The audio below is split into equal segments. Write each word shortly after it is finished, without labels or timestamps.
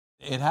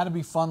It had to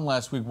be fun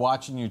last week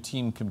watching your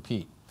team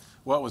compete.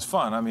 Well, it was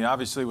fun. I mean,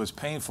 obviously it was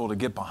painful to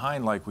get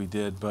behind like we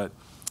did, but,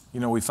 you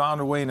know, we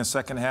found a way in the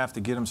second half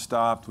to get them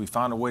stopped. We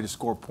found a way to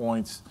score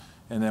points,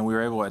 and then we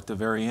were able at the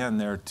very end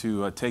there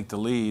to take the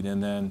lead,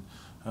 and then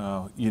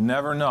you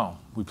never know.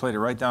 We played it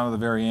right down to the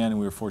very end, and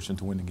we were fortunate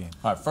to win the game.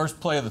 All right, first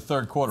play of the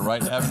third quarter,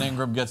 right? Evan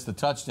Ingram gets the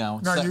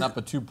touchdown, now setting up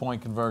a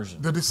two-point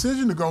conversion. The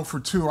decision to go for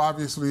two,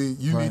 obviously,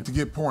 you need to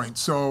get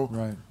points.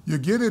 So you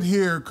get it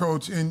here,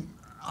 Coach, and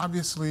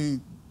obviously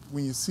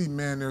when you see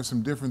man, there's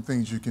some different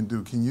things you can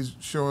do. Can you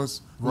show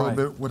us a little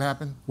bit what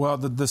happened? Well,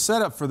 the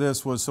setup for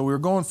this was, so we were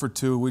going for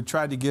two. We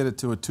tried to get it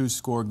to a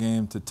two-score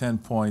game to 10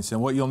 points.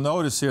 And what you'll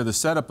notice here, the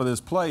setup of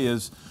this play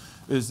is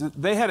that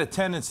they had a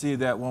tendency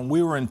that when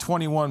we were in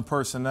 21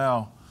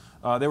 personnel,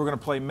 they were going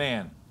to play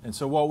man. And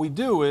so what we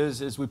do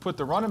is we put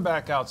the running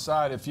back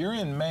outside. If you're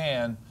in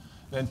man,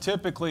 then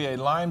typically a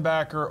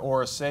linebacker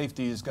or a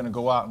safety is going to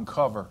go out and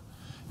cover.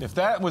 If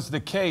that was the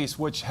case,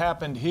 which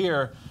happened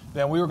here,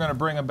 then we were going to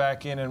bring him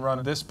back in and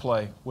run this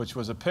play, which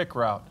was a pick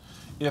route.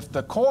 If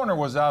the corner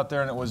was out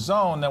there and it was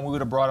zone, then we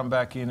would have brought him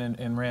back in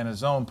and ran a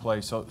zone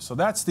play. So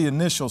that's the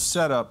initial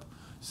setup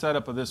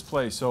of this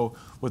play. So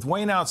with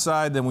Wayne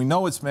outside, then we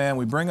know it's man,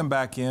 we bring him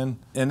back in,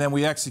 and then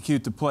we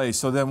execute the play.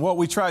 So then what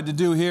we tried to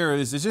do here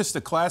is just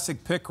a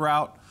classic pick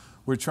route.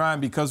 We're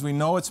trying, because we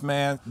know it's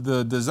man,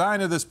 the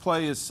design of this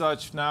play is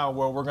such now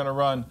where we're going to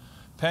run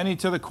Penny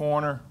to the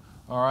corner,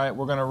 all right?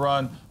 We're going to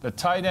run the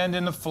tight end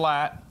in the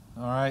flat,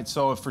 all right?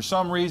 So if for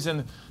some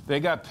reason they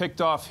got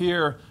picked off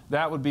here,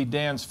 that would be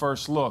Dan's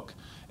first look.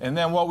 And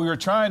then what we were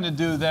trying to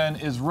do then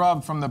is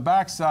rub from the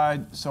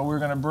backside, so we're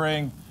going to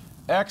bring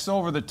X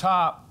over the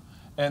top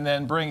and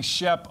then bring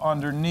Shep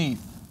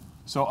underneath.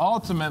 So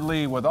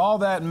ultimately, with all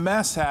that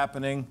mess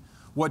happening,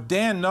 what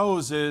Dan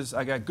knows is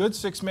I got good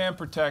six-man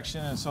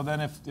protection, and so then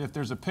if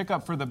there's a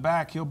pickup for the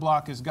back, he'll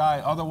block his guy.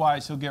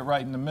 Otherwise, he'll get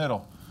right in the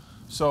middle.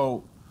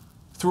 So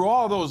through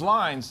all those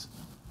lines,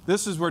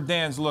 this is where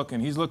Dan's looking.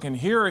 He's looking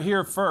here or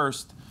here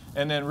first,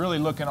 and then really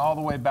looking all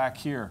the way back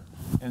here.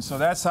 And so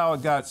that's how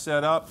it got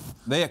set up.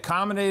 They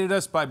accommodated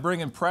us by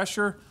bringing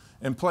pressure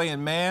and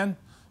playing man.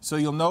 So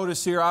you'll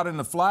notice here out in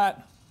the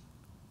flat,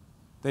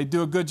 they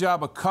do a good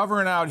job of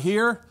covering out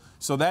here.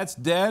 So that's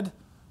dead.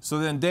 So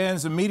then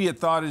Dan's immediate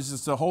thought is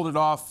just to hold it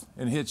off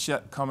and hit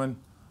Shep coming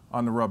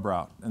on the rub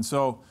route. And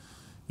so,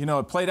 you know,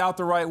 it played out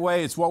the right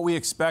way. It's what we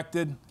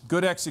expected.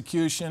 Good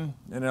execution,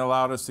 and it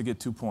allowed us to get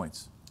 2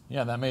 points.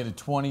 Yeah, that made it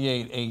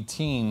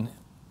 28-18,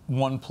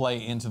 one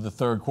play into the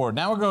third quarter.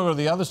 Now we're going to go to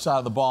the other side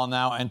of the ball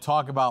now and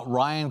talk about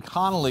Ryan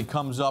Connolly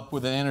comes up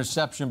with an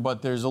interception,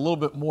 but there's a little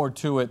bit more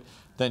to it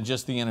than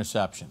just the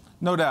interception.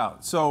 No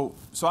doubt. So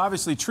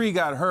obviously Tree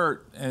got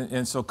hurt,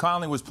 and so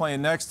Conley was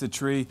playing next to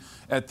Tree.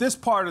 At this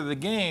part of the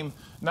game,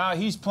 now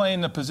he's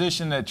playing the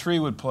position that Tree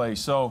would play.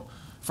 So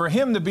for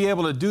him to be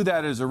able to do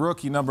that as a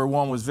rookie, number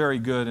one, was very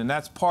good, and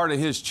that's part of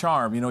his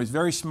charm. You know, he's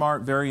very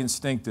smart, very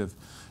instinctive.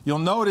 You'll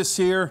notice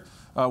here,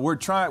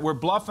 we're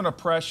bluffing a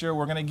pressure.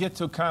 We're going to get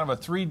to kind of a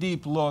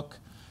three-deep look.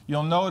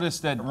 You'll notice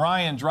that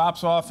Ryan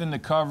drops off into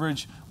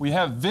coverage. We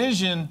have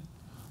vision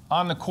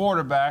on the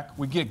quarterback.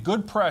 We get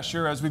good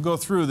pressure as we go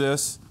through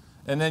this.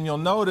 And then you'll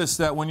notice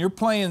that when you're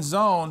playing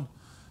zone,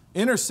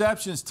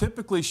 interceptions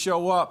typically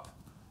show up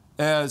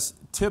as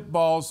tip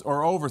balls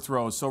or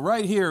overthrows. So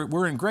right here,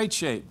 we're in great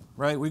shape,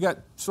 right? We got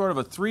sort of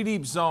a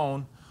three-deep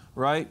zone,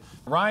 right?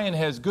 Ryan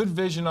has good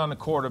vision on the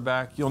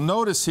quarterback. You'll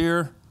notice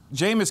here,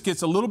 Jameis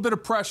gets a little bit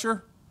of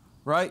pressure,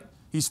 right?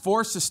 He's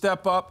forced to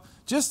step up.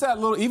 Just that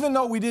little, even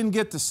though we didn't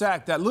get the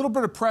sack, that little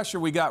bit of pressure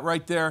we got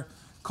right there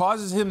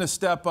causes him to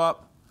step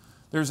up.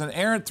 There's an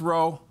errant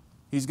throw.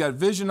 He's got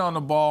vision on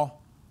the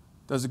ball,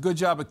 does a good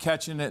job of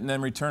catching it and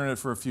then returning it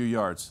for a few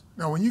yards.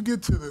 Now, when you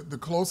get to the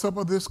close-up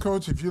of this,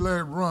 Coach, if you let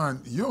it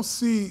run, you'll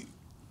see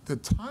the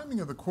timing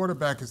of the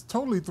quarterback is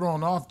totally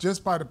thrown off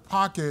just by the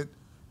pocket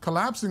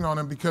collapsing on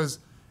him, because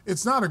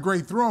it's not a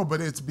great throw, but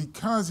it's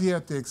because he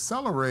had to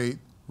accelerate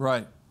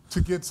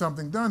to get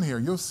something done here.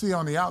 You'll see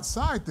on the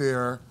outside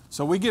there.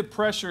 So we get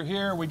pressure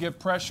here, we get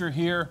pressure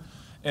here.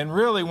 And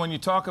really, when you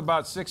talk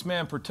about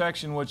six-man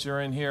protection, which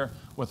are in here,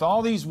 with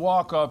all these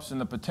walk-ups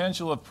and the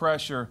potential of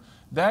pressure,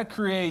 that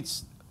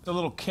creates a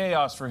little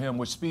chaos for him,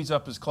 which speeds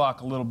up his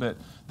clock a little bit.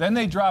 Then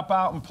they drop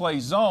out and play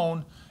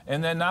zone,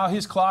 and then now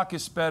his clock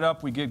is sped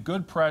up. We get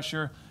good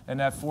pressure, and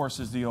that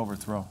forces the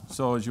overthrow.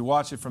 So as you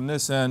watch it from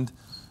this end,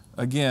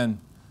 again,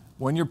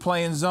 when you're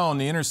playing zone,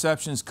 the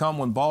interceptions come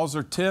when balls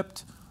are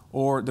tipped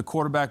or the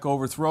quarterback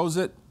overthrows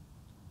it.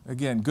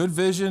 Again, good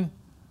vision.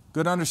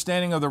 Good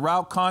understanding of the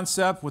route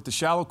concept with the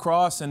shallow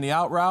cross and the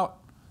out route.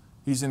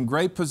 He's in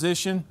great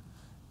position.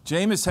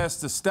 Jameis has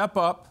to step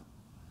up.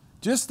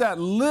 Just that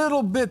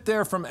little bit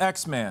there from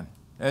X-Man,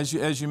 as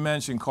you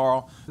mentioned,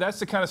 Carl. That's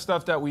the kind of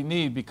stuff that we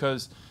need,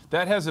 because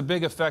that has a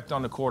big effect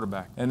on the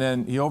quarterback. And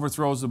then he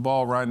overthrows the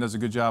ball. Ryan does a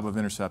good job of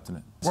intercepting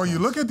it. Well, you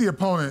look at the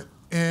opponent,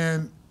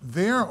 and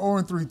they're an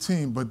 0-3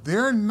 team, but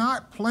they're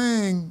not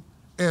playing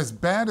as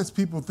bad as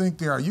people think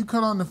they are. You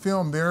cut on the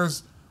film,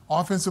 there's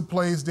offensive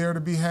plays there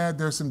to be had.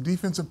 There's some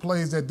defensive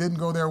plays that didn't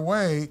go their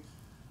way.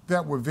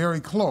 that were very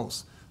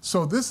close.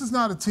 So this is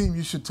not a team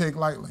you should take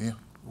lightly.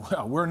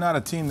 Well, we're not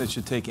a team that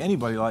should take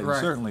anybody lightly,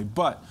 Right. certainly.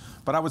 But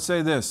I would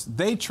say this.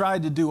 They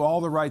tried to do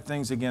all the right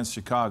things against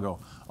Chicago.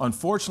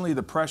 Unfortunately,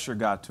 the pressure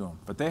got to them.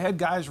 But they had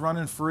guys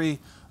running free.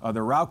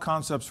 Their route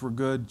concepts were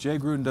good. Jay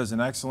Gruden does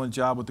an excellent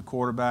job with the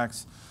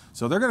quarterbacks.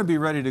 So they're going to be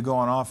ready to go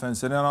on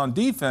offense. And then on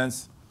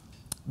defense,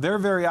 they're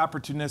very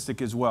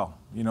opportunistic as well.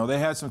 You know, they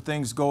had some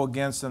things go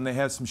against them. They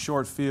had some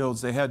short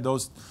fields. They had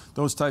those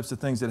types of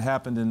things that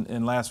happened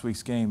in last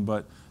week's game.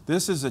 But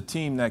this is a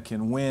team that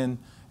can win,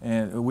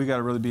 and we got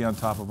to really be on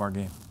top of our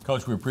game.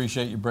 Coach, we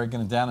appreciate you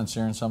breaking it down and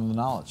sharing some of the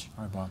knowledge.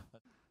 All right, Bob.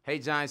 Hey,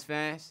 Giants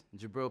fans.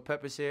 Jabril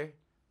Peppers here.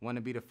 Want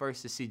to be the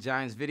first to see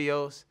Giants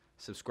videos?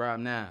 Subscribe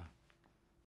now.